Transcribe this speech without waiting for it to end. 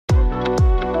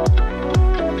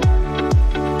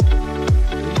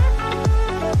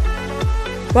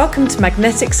Welcome to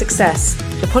Magnetic Success,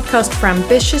 the podcast for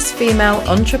ambitious female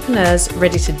entrepreneurs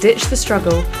ready to ditch the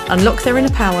struggle, unlock their inner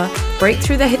power, break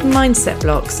through their hidden mindset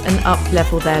blocks, and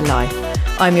up-level their life.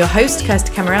 I'm your host,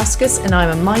 Kirsty Kamarauskas, and I'm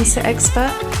a mindset expert,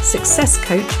 success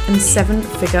coach, and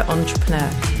seven-figure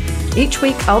entrepreneur. Each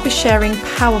week, I'll be sharing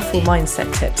powerful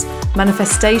mindset tips,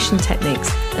 manifestation techniques,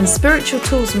 and spiritual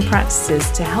tools and practices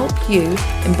to help you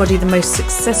embody the most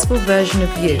successful version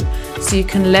of you so you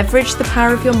can leverage the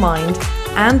power of your mind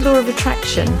and law of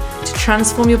attraction to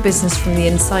transform your business from the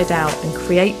inside out and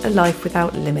create a life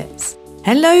without limits.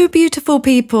 Hello, beautiful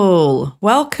people.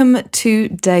 Welcome to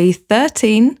day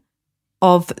 13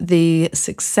 of the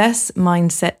Success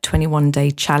Mindset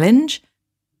 21-Day Challenge.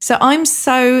 So I'm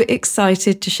so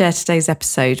excited to share today's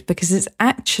episode because it's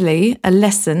actually a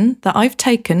lesson that I've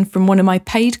taken from one of my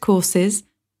paid courses,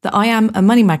 the I Am a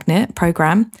Money Magnet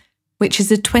program, which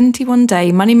is a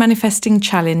 21-day money manifesting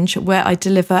challenge where I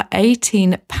deliver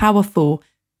 18 powerful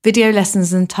video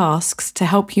lessons and tasks to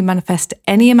help you manifest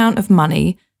any amount of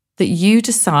money that you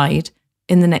decide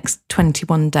in the next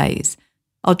 21 days.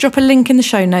 I'll drop a link in the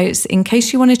show notes in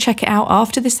case you want to check it out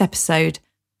after this episode.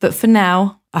 But for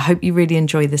now, I hope you really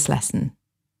enjoy this lesson.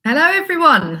 Hello,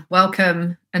 everyone.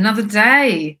 Welcome. Another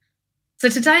day. So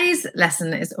today's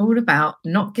lesson is all about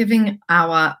not giving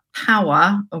our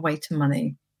power away to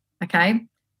money. Okay.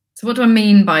 So what do I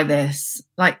mean by this?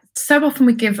 Like, so often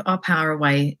we give our power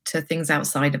away to things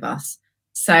outside of us.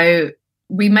 So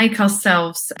we make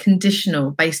ourselves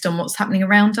conditional based on what's happening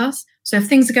around us. So if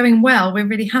things are going well, we're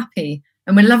really happy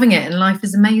and we're loving it and life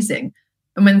is amazing.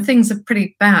 And when things are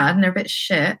pretty bad and they're a bit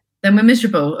shit, then we're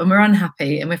miserable and we're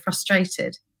unhappy and we're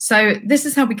frustrated. So this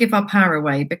is how we give our power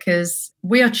away, because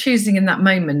we are choosing in that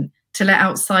moment to let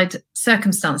outside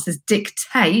circumstances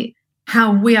dictate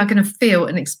how we are going to feel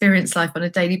and experience life on a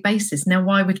daily basis. Now,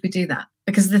 why would we do that?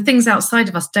 Because the things outside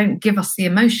of us don't give us the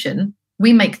emotion.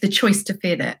 We make the choice to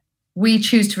feel it. We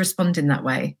choose to respond in that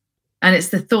way. And it's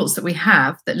the thoughts that we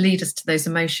have that lead us to those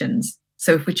emotions.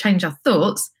 So if we change our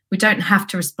thoughts, we don't have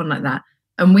to respond like that.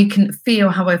 And we can feel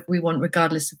however we want,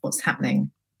 regardless of what's happening.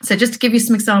 So just to give you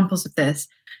some examples of this,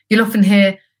 you'll often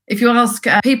hear, if you ask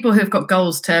people who have got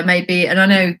goals to maybe, and I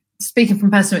know speaking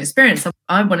from personal experience,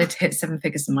 I wanted to hit 7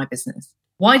 figures in my business.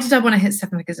 Why did I want to hit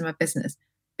 7 figures in my business?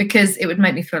 Because it would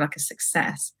make me feel like a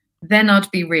success. Then I'd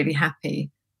be really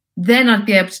happy. Then I'd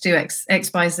be able to do X,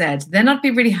 Y, Z. Then I'd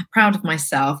be really proud of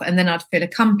myself. And then I'd feel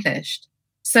accomplished.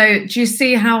 So do you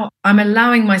see how I'm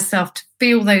allowing myself to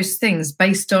feel those things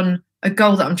based on a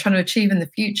goal that I'm trying to achieve in the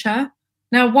future?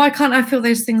 Now, why can't I feel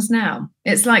those things now?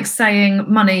 It's like saying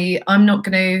money, I'm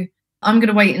going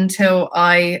to wait until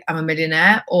I am a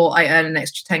millionaire, or I earn an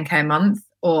extra 10K a month,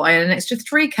 or I earn an extra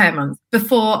 3K a month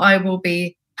before I will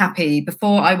be happy,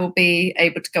 before I will be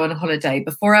able to go on a holiday,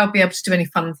 before I'll be able to do any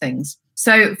fun things.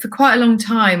 So for quite a long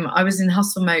time, I was in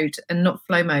hustle mode and not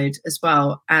flow mode as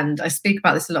well. And I speak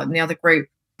about this a lot in the other group.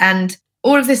 And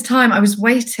all of this time I was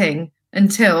waiting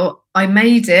until I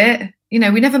made it. You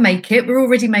know, we never make it. We're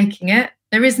already making it.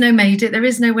 There is no made it. There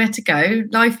is nowhere to go.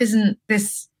 Life isn't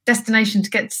this destination to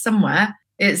get to somewhere.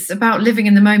 It's about living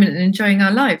in the moment and enjoying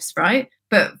our lives, right?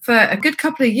 But for a good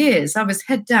couple of years, I was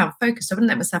head down, focused. I wouldn't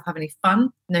let myself have any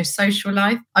fun, no social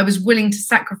life. I was willing to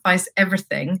sacrifice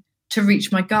everything to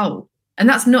reach my goal. And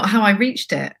that's not how I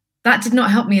reached it. That did not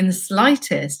help me in the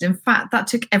slightest. In fact, that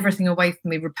took everything away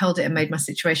from me, repelled it, and made my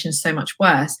situation so much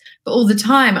worse. But all the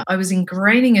time, I was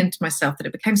ingraining into myself that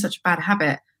it became such a bad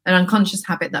habit, an unconscious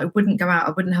habit, that I wouldn't go out,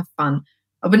 I wouldn't have fun,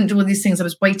 I wouldn't do all these things. I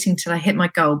was waiting till I hit my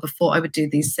goal before I would do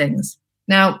these things.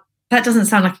 Now, that doesn't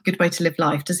sound like a good way to live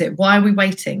life, does it? Why are we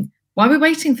waiting? Why are we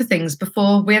waiting for things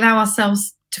before we allow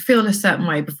ourselves to feel a certain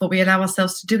way, before we allow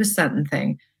ourselves to do a certain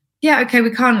thing? Yeah, okay,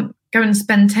 we can't go and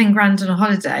spend 10 grand on a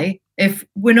holiday if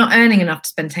we're not earning enough to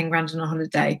spend 10 grand on a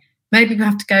holiday. Maybe we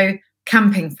have to go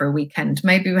camping for a weekend.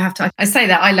 Maybe we have to, I say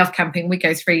that I love camping. We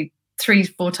go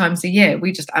 3-4 times a year.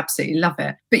 We just absolutely love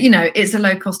it. But, you know, it's a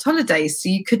low cost holiday. So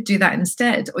you could do that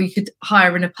instead, or you could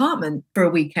hire an apartment for a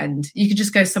weekend. You could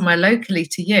just go somewhere locally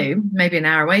to you, maybe an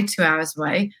hour away, 2 hours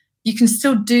away. You can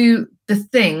still do the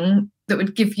thing that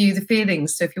would give you the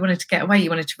feelings. So if you wanted to get away,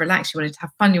 you wanted to relax, you wanted to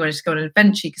have fun, you wanted to go on an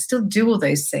adventure, you could still do all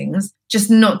those things,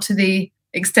 just not to the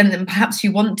extent that perhaps you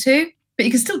want to, but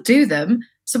you can still do them.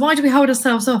 So why do we hold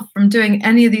ourselves off from doing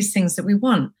any of these things that we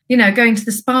want? You know, going to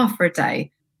the spa for a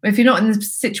day. If you're not in the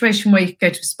situation where you could go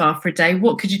to a spa for a day,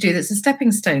 what could you do that's a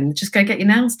stepping stone? Just go get your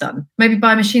nails done. Maybe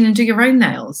buy a machine and do your own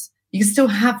nails. You can still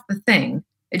have the thing.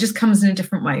 It just comes in a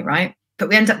different way, right? But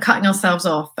we end up cutting ourselves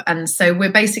off. And so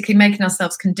we're basically making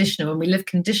ourselves conditional, and we live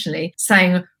conditionally,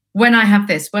 saying, when I have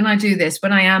this, when I do this,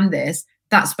 when I am this,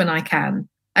 that's when I can.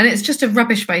 And it's just a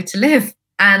rubbish way to live.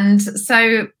 And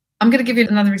so I'm going to give you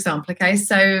another example. Okay.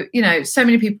 So, so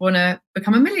many people want to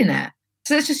become a millionaire.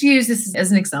 So let's just use this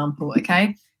as an example.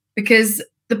 Okay. Because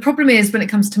the problem is when it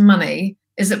comes to money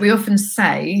is that we often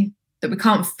say that we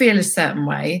can't feel a certain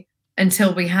way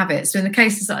until we have it. So in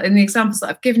the examples that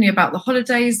I've given you about the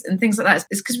holidays and things like that,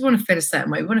 it's because we want to feel a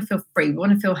certain way. We want to feel free. We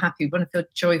want to feel happy. We want to feel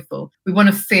joyful. We want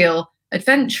to feel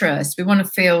adventurous. We want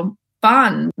to feel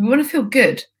fun. We want to feel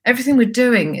good. Everything we're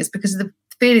doing is because of the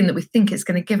feeling that we think it's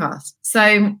going to give us.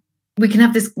 So we can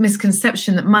have this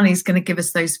misconception that money is going to give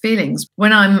us those feelings.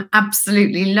 When I'm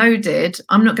absolutely loaded,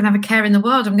 I'm not going to have a care in the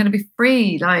world. I'm going to be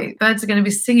free. Like birds are going to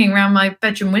be singing around my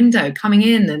bedroom window, coming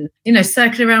in and,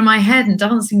 circling around my head and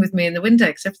dancing with me in the window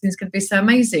because everything's going to be so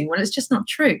amazing. Well, it's just not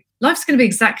true. Life's going to be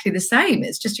exactly the same.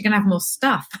 It's just you're going to have more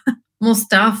stuff,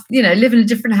 live in a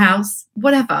different house,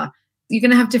 whatever. You're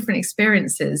going to have different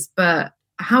experiences, but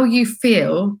how you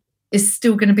feel is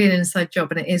still going to be an inside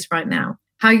job, and it is right now.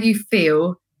 How you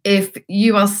feel, if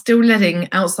you are still letting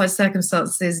outside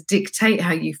circumstances dictate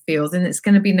how you feel, then it's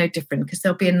going to be no different because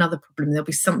there'll be another problem. There'll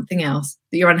be something else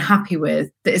that you're unhappy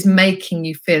with that is making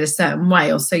you feel a certain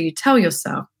way, or so you tell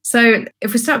yourself. So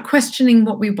if we start questioning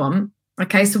what we want,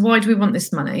 okay, so why do we want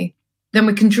this money? Then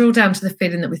we can drill down to the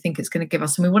feeling that we think it's going to give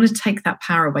us. And we want to take that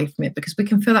power away from it because we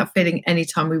can feel that feeling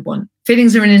anytime we want.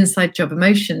 Feelings are an inside job.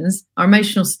 Emotions, our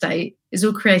emotional state is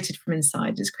all created from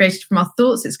inside. It's created from our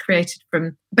thoughts. It's created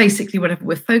from basically whatever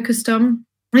we're focused on.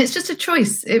 And it's just a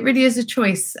choice. It really is a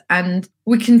choice. And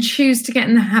we can choose to get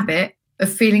in the habit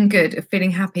of feeling good, of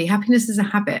feeling happy. Happiness is a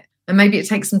habit. And maybe it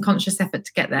takes some conscious effort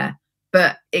to get there,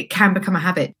 but it can become a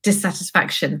habit.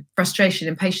 Dissatisfaction, frustration,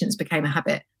 impatience became a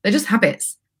habit. They're just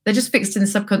habits. They're just fixed in the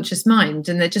subconscious mind,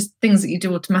 and they're just things that you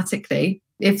do automatically,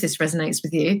 if this resonates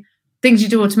with you, things you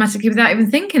do automatically without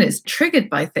even thinking. It's triggered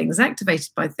by things, activated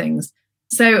by things.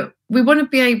 So we want to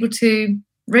be able to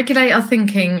regulate our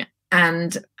thinking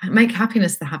and make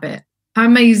happiness the habit. How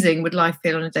amazing would life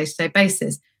feel on a day-to-day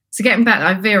basis? So getting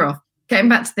back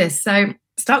to this. So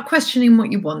start questioning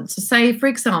what you want. So say, for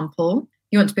example,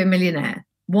 you want to be a millionaire.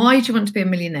 Why do you want to be a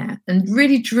millionaire? And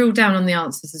really drill down on the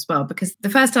answers as well, because the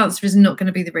first answer is not going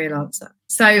to be the real answer.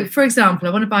 So, for example,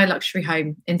 I want to buy a luxury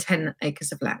home in 10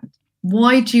 acres of land.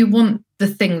 Why do you want the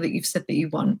thing that you've said that you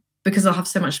want? Because I'll have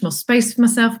so much more space for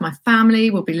myself, my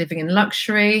family, we'll be living in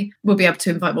luxury, we'll be able to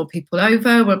invite more people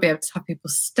over, we'll be able to have people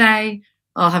stay,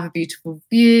 I'll have a beautiful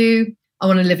view, I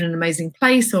want to live in an amazing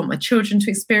place, I want my children to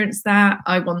experience that,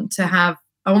 I want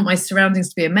my surroundings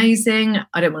to be amazing,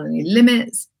 I don't want any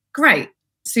limits. Great.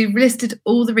 So you've listed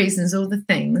all the reasons, all the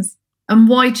things. And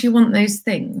why do you want those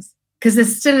things? Because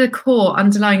there's still a core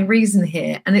underlying reason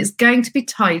here. And it's going to be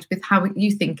tied with how you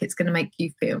think it's going to make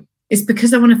you feel. It's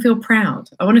because I want to feel proud.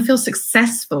 I want to feel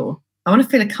successful. I want to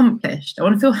feel accomplished. I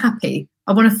want to feel happy.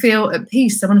 I want to feel at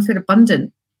peace. I want to feel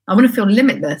abundant. I want to feel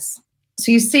limitless.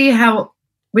 So you see how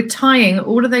we're tying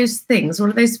all of those things, all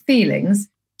of those feelings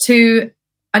to,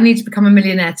 I need to become a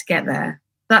millionaire to get there.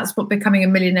 That's what becoming a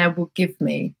millionaire will give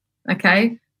me.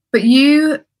 Okay, but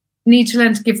you need to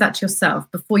learn to give that to yourself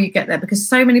before you get there, because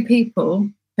so many people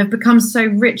have become so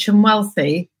rich and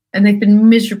wealthy and they've been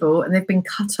miserable and they've been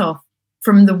cut off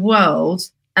from the world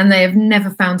and they have never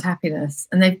found happiness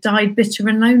and they've died bitter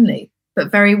and lonely,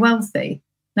 but very wealthy.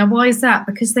 Now, why is that?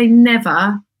 Because they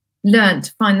never learned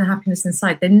to find the happiness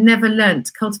inside. They never learned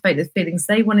to cultivate the feelings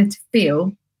they wanted to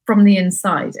feel from the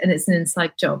inside, and it's an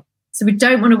inside job. So we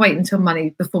don't want to wait until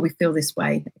money before we feel this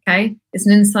way, okay? It's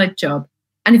an inside job.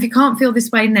 And if you can't feel this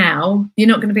way now, you're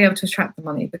not going to be able to attract the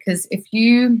money, because if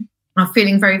you are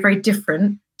feeling very, very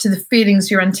different to the feelings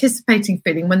you're anticipating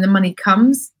feeling when the money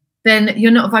comes, then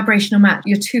you're not a vibrational match.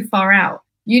 You're too far out.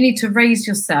 You need to raise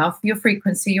yourself, your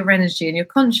frequency, your energy, and your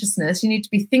consciousness. You need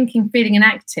to be thinking, feeling, and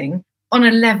acting on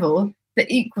a level that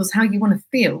equals how you want to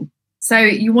feel. So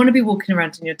you want to be walking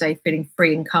around in your day feeling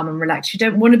free and calm and relaxed. You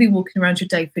don't want to be walking around your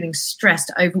day feeling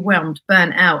stressed, overwhelmed,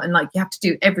 burnt out, and like you have to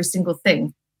do every single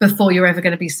thing before you're ever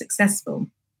going to be successful.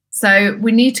 So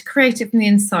we need to create it from the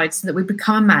inside so that we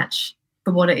become a match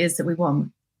for what it is that we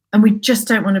want. And we just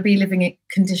don't want to be living a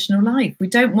conditional life. We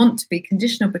don't want to be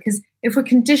conditional, because if we're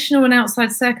conditional on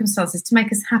outside circumstances to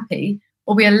make us happy,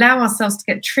 or we allow ourselves to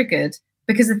get triggered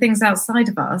because of things outside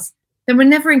of us, then we're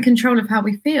never in control of how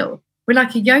we feel. We're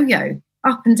like a yo-yo,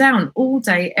 up and down all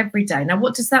day, every day. Now,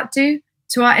 what does that do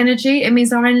to our energy? It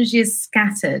means our energy is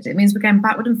scattered. It means we're going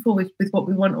backward and forward with what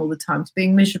we want all the time, to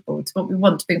being miserable, to what we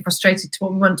want, to being frustrated, to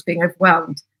what we want, to being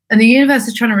overwhelmed. And the universe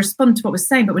is trying to respond to what we're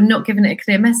saying, but we're not giving it a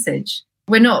clear message.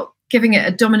 We're not giving it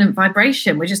a dominant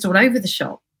vibration. We're just all over the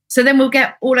shop. So then we'll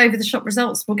get all over the shop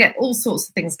results. We'll get all sorts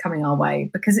of things coming our way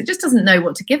because it just doesn't know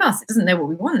what to give us. It doesn't know what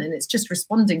we want. And it's just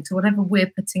responding to whatever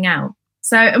we're putting out.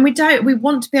 So, and we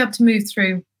want to be able to move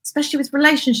through, especially with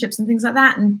relationships and things like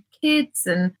that, and kids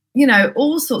and,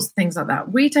 all sorts of things like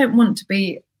that. We don't want to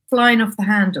be flying off the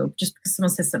handle just because someone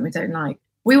says something we don't like.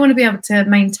 We want to be able to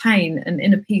maintain an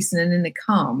inner peace and an inner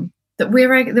calm that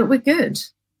we're good,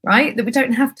 right? That we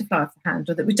don't have to fly off the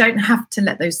handle, that we don't have to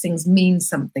let those things mean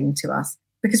something to us,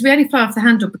 because we only fly off the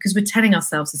handle because we're telling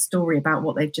ourselves a story about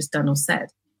what they've just done or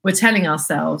said. We're telling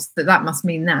ourselves that must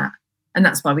mean that, and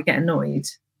that's why we get annoyed.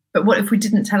 But what if we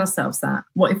didn't tell ourselves that?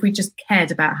 What if we just cared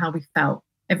about how we felt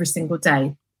every single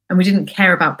day, and we didn't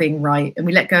care about being right, and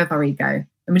we let go of our ego,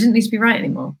 and we didn't need to be right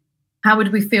anymore? How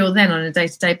would we feel then on a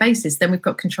day-to-day basis? Then we've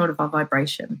got control of our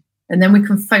vibration, and then we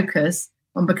can focus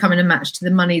on becoming a match to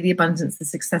the money, the abundance, the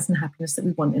success and happiness that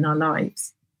we want in our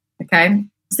lives. Okay.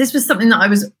 So this was something that I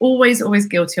was always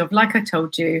guilty of. Like I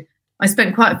told you, I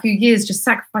spent quite a few years just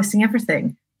sacrificing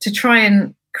everything to try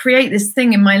and create this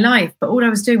thing in my life. But all I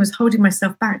was doing was holding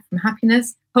myself back from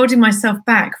happiness, holding myself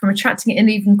back from attracting it in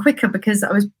even quicker, because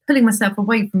I was pulling myself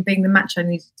away from being the match I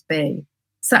needed to be.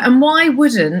 So, and why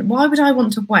would I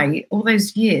want to wait all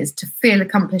those years to feel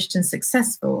accomplished and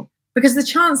successful? Because the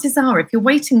chances are, if you're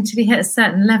waiting till you hit a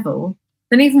certain level,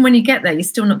 then even when you get there, you're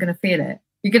still not going to feel it.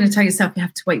 You're going to tell yourself you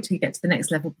have to wait till you get to the next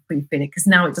level before you feel it, because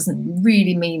now it doesn't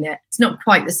really mean it. It's not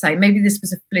quite the same. Maybe this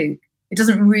was a fluke. It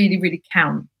doesn't really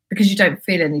count because you don't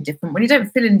feel any different. When you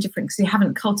don't feel any different because you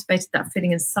haven't cultivated that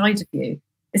feeling inside of you,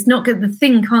 it's not good. The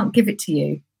thing can't give it to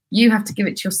you. You have to give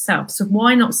it to yourself. So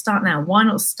why not start now? Why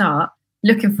not start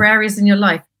looking for areas in your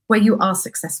life where you are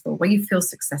successful, where you feel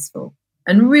successful,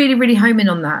 and really home in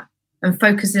on that and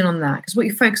focus in on that, because what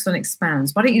you focus on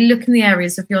expands. Why don't you look in the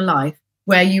areas of your life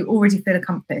where you already feel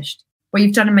accomplished, where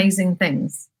you've done amazing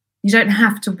things? You don't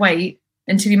have to wait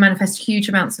until you manifest huge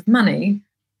amounts of money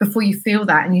before you feel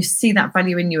that and you see that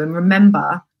value in you. And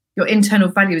remember, your internal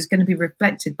value is going to be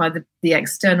reflected by the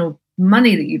external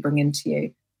money that you bring into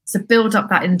you. So build up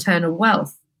that internal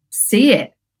wealth. See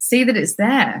it. See that it's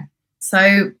there.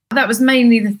 So that was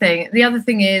mainly the thing. The other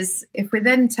thing is, if we're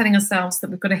then telling ourselves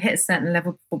that we've got to hit a certain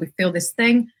level before we feel this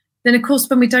thing, then of course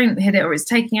when we don't hit it or it's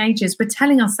taking ages, we're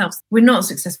telling ourselves we're not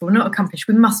successful, we're not accomplished,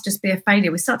 we must just be a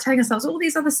failure. We start telling ourselves all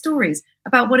these other stories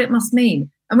about what it must mean,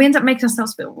 and we end up making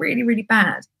ourselves feel really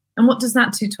bad. And what does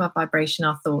that do to our vibration,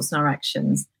 our thoughts and our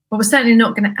actions? Well, we're certainly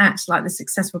not going to act like the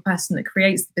successful person that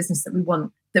creates the business that we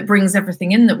want, that brings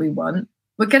everything in that we want.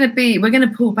 We're going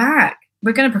to pull back.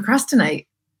 We're going to procrastinate.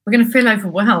 We're going to feel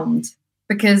overwhelmed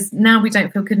because now we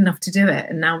don't feel good enough to do it.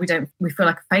 And now we feel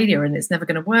like a failure and it's never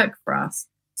going to work for us.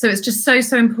 So it's just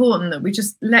so important that we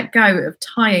just let go of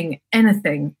tying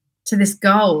anything to this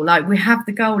goal. Like, we have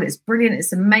the goal. It's brilliant.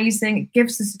 It's amazing. It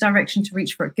gives us a direction to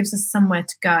reach for. It gives us somewhere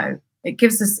to go. It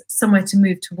gives us somewhere to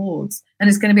move towards. And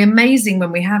it's going to be amazing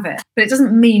when we have it. But it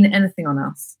doesn't mean anything on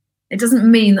us. It doesn't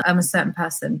mean that I'm a certain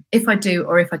person if I do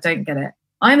or if I don't get it.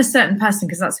 I am a certain person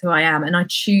because that's who I am. And I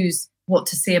choose what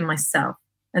to see in myself.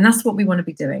 And that's what we want to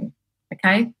be doing.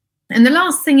 Okay. And the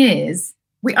last thing is,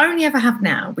 we only ever have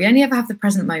now. We only ever have the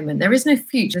present moment. There is no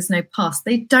future. There's no past.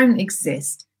 They don't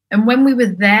exist. And when we were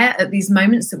there at these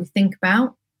moments that we think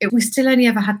about, we still only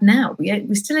ever had now.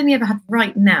 We still only ever had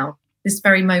right now, this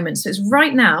very moment. So it's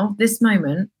right now, this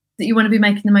moment, that you want to be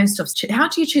making the most of. How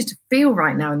do you choose to feel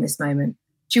right now in this moment?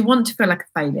 Do you want to feel like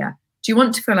a failure? Do you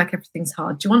want to feel like everything's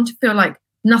hard? Do you want to feel like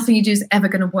nothing you do is ever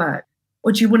going to work?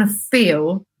 Or do you want to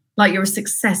feel like you're a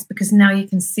success because now you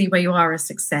can see where you are a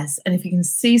success? And if you can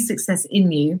see success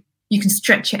in you, you can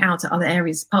stretch it out to other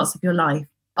areas, parts of your life,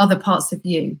 other parts of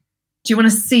you. Do you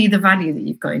want to see the value that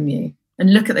you've got in you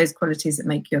and look at those qualities that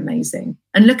make you amazing?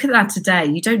 And look at that today.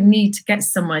 You don't need to get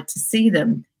somewhere to see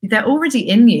them. They're already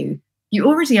in you. You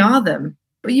already are them.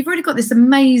 But you've already got this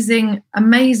amazing,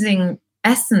 amazing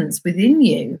essence within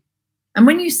you. And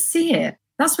when you see it,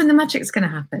 that's when the magic's going to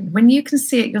happen. When you can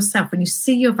see it yourself, when you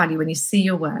see your value, when you see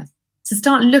your worth. So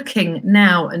start looking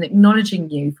now and acknowledging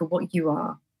you for what you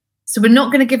are. So we're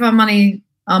not going to give our money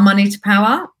to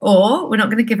power, or we're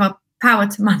not going to give our power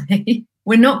to money.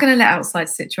 We're not going to let outside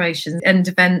situations and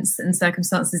events and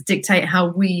circumstances dictate how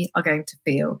we are going to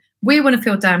feel. We want to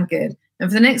feel damn good. And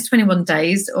for the next 21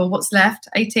 days, or what's left,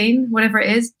 18, whatever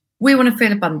it is, we want to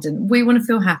feel abundant. We want to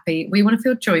feel happy. We want to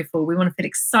feel joyful. We want to feel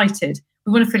excited.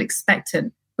 We want to feel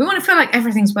expectant. We want to feel like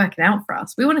everything's working out for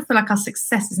us. We want to feel like our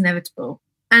success is inevitable.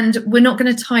 And we're not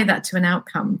going to tie that to an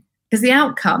outcome, because the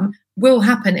outcome will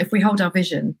happen if we hold our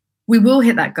vision. We will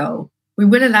hit that goal. We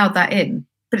will allow that in.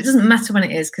 But it doesn't matter when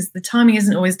it is, because the timing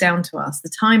isn't always down to us. The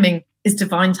timing is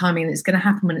divine timing, and it's going to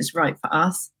happen when it's right for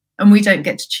us. And we don't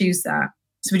get to choose that.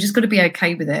 So we just got to be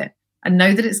okay with it and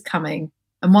know that it's coming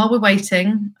And while we're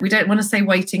waiting, we don't want to say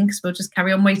waiting because we'll just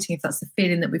carry on waiting if that's the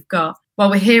feeling that we've got. While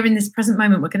we're here in this present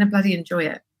moment, we're going to bloody enjoy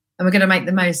it. And we're going to make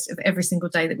the most of every single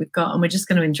day that we've got. And we're just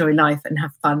going to enjoy life and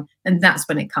have fun. And that's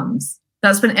when it comes.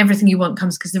 That's when everything you want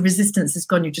comes, because the resistance is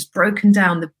gone. You've just broken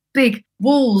down the big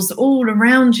walls all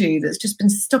around you that's just been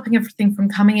stopping everything from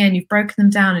coming in. You've broken them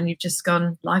down and you've just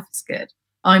gone, life is good.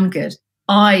 I'm good.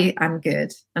 I am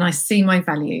good. And I see my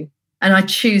value. And I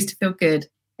choose to feel good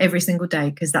every single day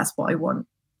because that's what I want.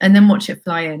 And then watch it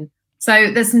fly in.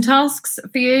 So there's some tasks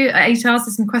for you, 8 tasks,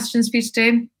 there's some questions for you to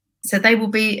do. So they will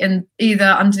be in either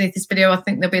underneath this video. I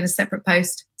think they'll be in a separate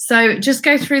post. So just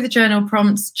go through the journal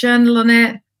prompts, journal on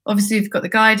it. Obviously, if you've got the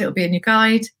guide, it'll be in your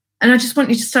guide. And I just want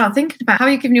you to start thinking about how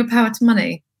you're giving your power to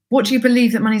money. What do you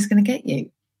believe that money is going to get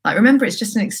you? Like, remember, it's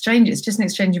just an exchange. It's just an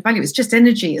exchange of value. It's just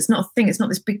energy. It's not a thing. It's not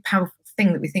this big, powerful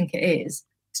thing that we think it is.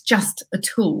 It's just a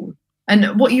tool.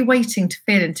 And what are you waiting to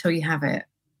feel until you have it,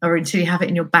 or until you have it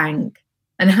in your bank?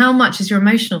 And how much is your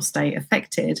emotional state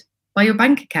affected by your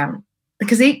bank account?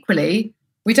 Because equally,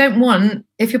 we don't want,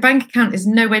 if your bank account is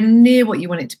nowhere near what you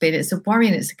want it to be, and it's a worry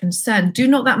and it's a concern, do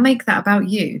not make that about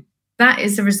you. That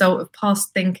is a result of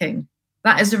past thinking.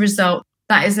 That is a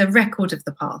record of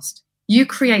the past. You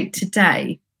create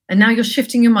today, and now you're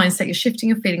shifting your mindset, you're shifting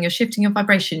your feeling, you're shifting your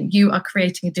vibration. You are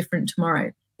creating a different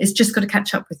tomorrow. It's just got to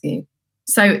catch up with you.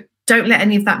 So don't let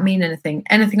any of that mean anything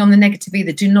on the negative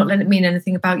either. Do not let it mean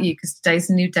anything about you, because today's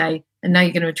a new day and now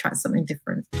you're going to attract something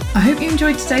different. I hope you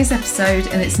enjoyed today's episode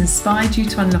and it's inspired you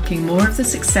to unlocking more of the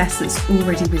success that's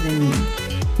already within you.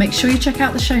 Make sure you check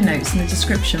out the show notes in the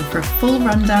description for a full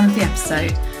rundown of the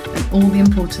episode and all the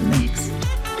important links.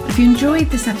 If you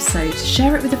enjoyed this episode,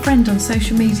 share it with a friend on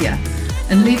social media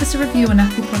and leave us a review on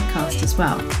Apple Podcast as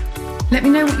well. Let me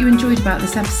know what you enjoyed about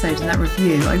this episode and that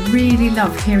review. I really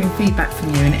love hearing feedback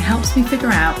from you, and it helps me figure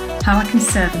out how I can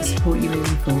serve and support you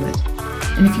moving forward.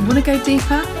 And if you want to go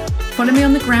deeper, follow me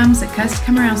on the grams at Kirsty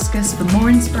Kamarauskas for more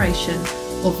inspiration,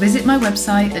 or visit my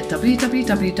website at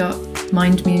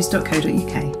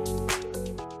www.mindmuse.co.uk.